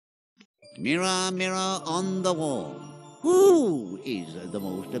Mirror, mirror on the wall, who is the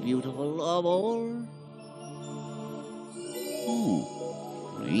most beautiful of all?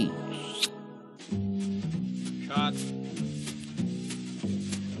 Great. Cut.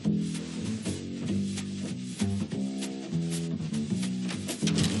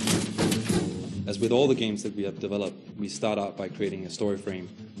 As with all the games that we have developed, we start out by creating a story frame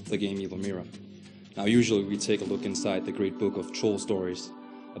of the game Evil Mirror. Now usually we take a look inside the great book of troll stories,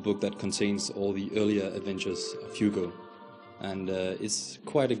 a book that contains all the earlier adventures of Hugo, and it's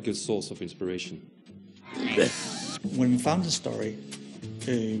quite a good source of inspiration. When we found the story,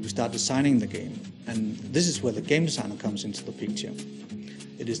 we start designing the game, and this is where the game designer comes into the picture.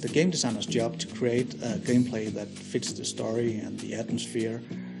 It is the game designer's job to create a gameplay that fits the story and the atmosphere,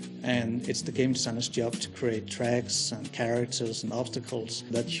 and it's the game designer's job to create tracks and characters and obstacles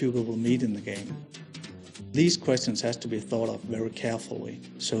that Hugo will meet in the game. These questions have to be thought of very carefully,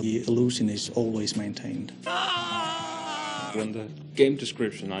 so the illusion is always maintained. When the game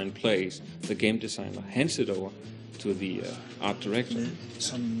description are in place, the game designer hands it over to the art director.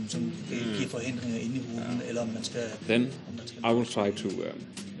 Then I will try to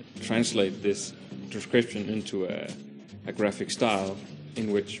translate this description into a graphic style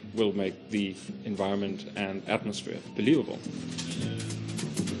in which will make the environment and atmosphere believable.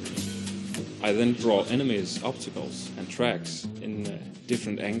 I then draw enemies, obstacles and tracks in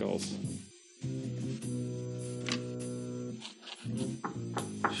different angles.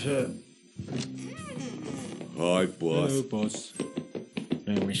 Sure. Hi, boss. Hello, boss.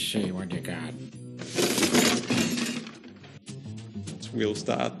 Let me see what you got. We'll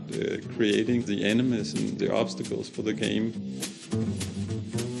start creating the enemies and the obstacles for the game.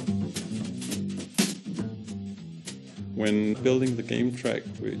 When building the game track,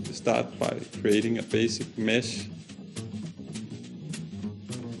 we start by creating a basic mesh,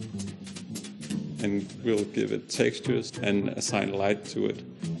 and we'll give it textures and assign light to it.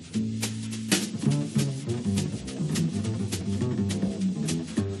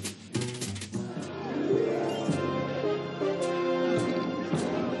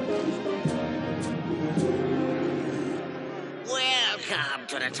 Welcome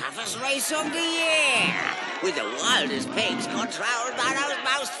to the toughest race of the year, with the wildest pigs controlled by those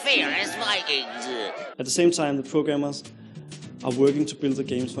most fierce Vikings. At the same time, the programmers are working to build the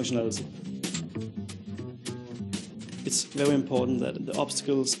game's functionality. It's very important that the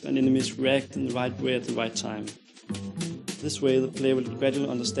obstacles and enemies react in the right way at the right time. This way, the player will gradually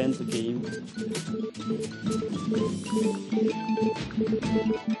understand the game.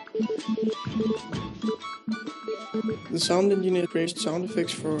 The sound engineer creates sound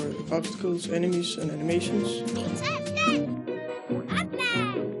effects for obstacles, enemies and animations.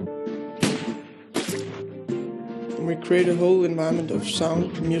 And we create a whole environment of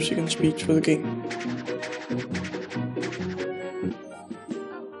sound, music and speech for the game.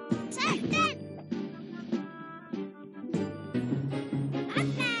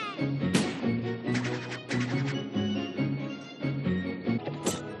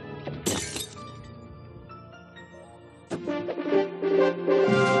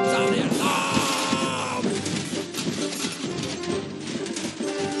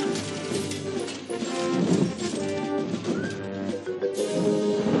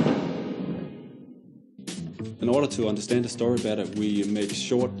 In order to understand the story better, we make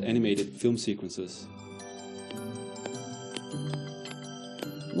short animated film sequences.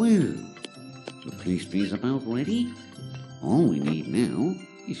 Well, the pastry's about ready. All we need now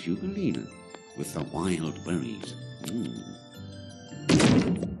is Sugarlina with the wild berries.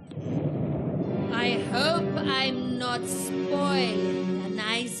 I hope I'm not spoiling a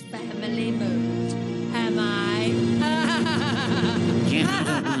nice family mood, am I? Get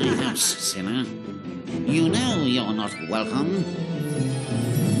out of my house, sinner. You know you're not welcome.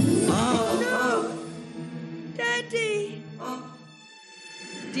 Oh, Daddy!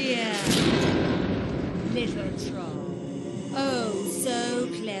 Dear little troll. Oh, so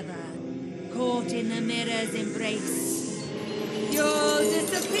clever. Caught in the mirror's embrace. You'll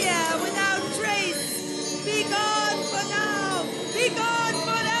disappear without trace. Be gone for now. Be gone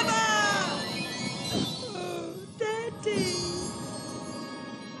forever. Oh, Daddy.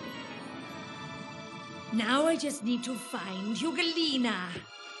 Now I just need to find Hugelina.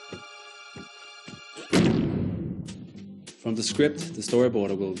 From the script, the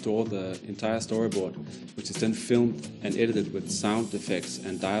storyboarder will draw the entire storyboard, which is then filmed and edited with sound effects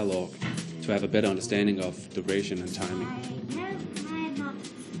and dialogue to have a better understanding of duration and timing. No, I'm not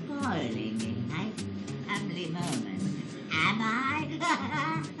spoiling a nice family moment, am I?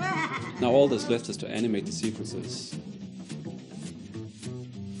 Now all that's left is to animate the sequences.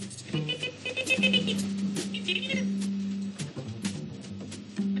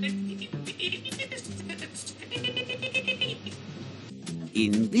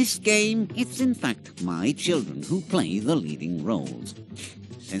 In this game, it's in fact my children who play the leading roles.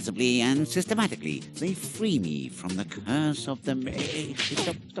 Sensibly and systematically, they free me from the curse of the...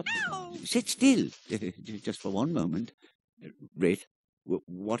 Stop. Sit still, just for one moment. Rit,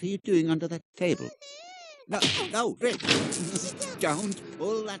 what are you doing under that table? No, Rit, don't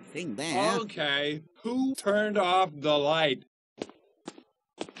pull that thing there. Okay, who turned off the light?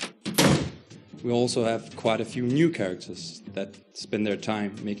 We also have quite a few new characters that spend their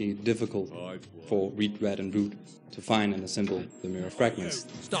time making it difficult for Reed, Rat and Root to find and assemble the mirror fragments.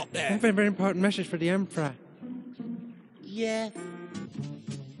 Stop there! I have a very important message for the Emperor. Yeah.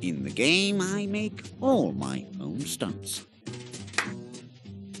 In the game, I make all my own stunts.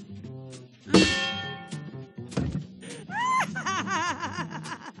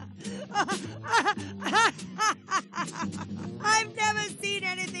 I've never seen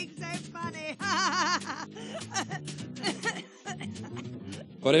anything so funny.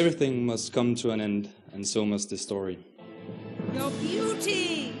 But everything must come to an end, and so must this story. Your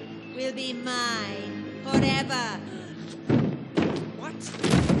beauty will be mine forever. What?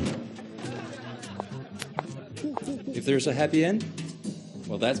 If there's a happy end,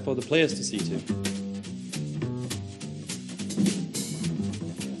 well, that's for the players to see to.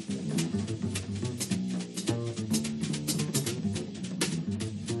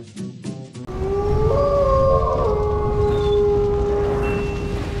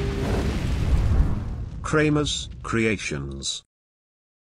 Kramer's Creations.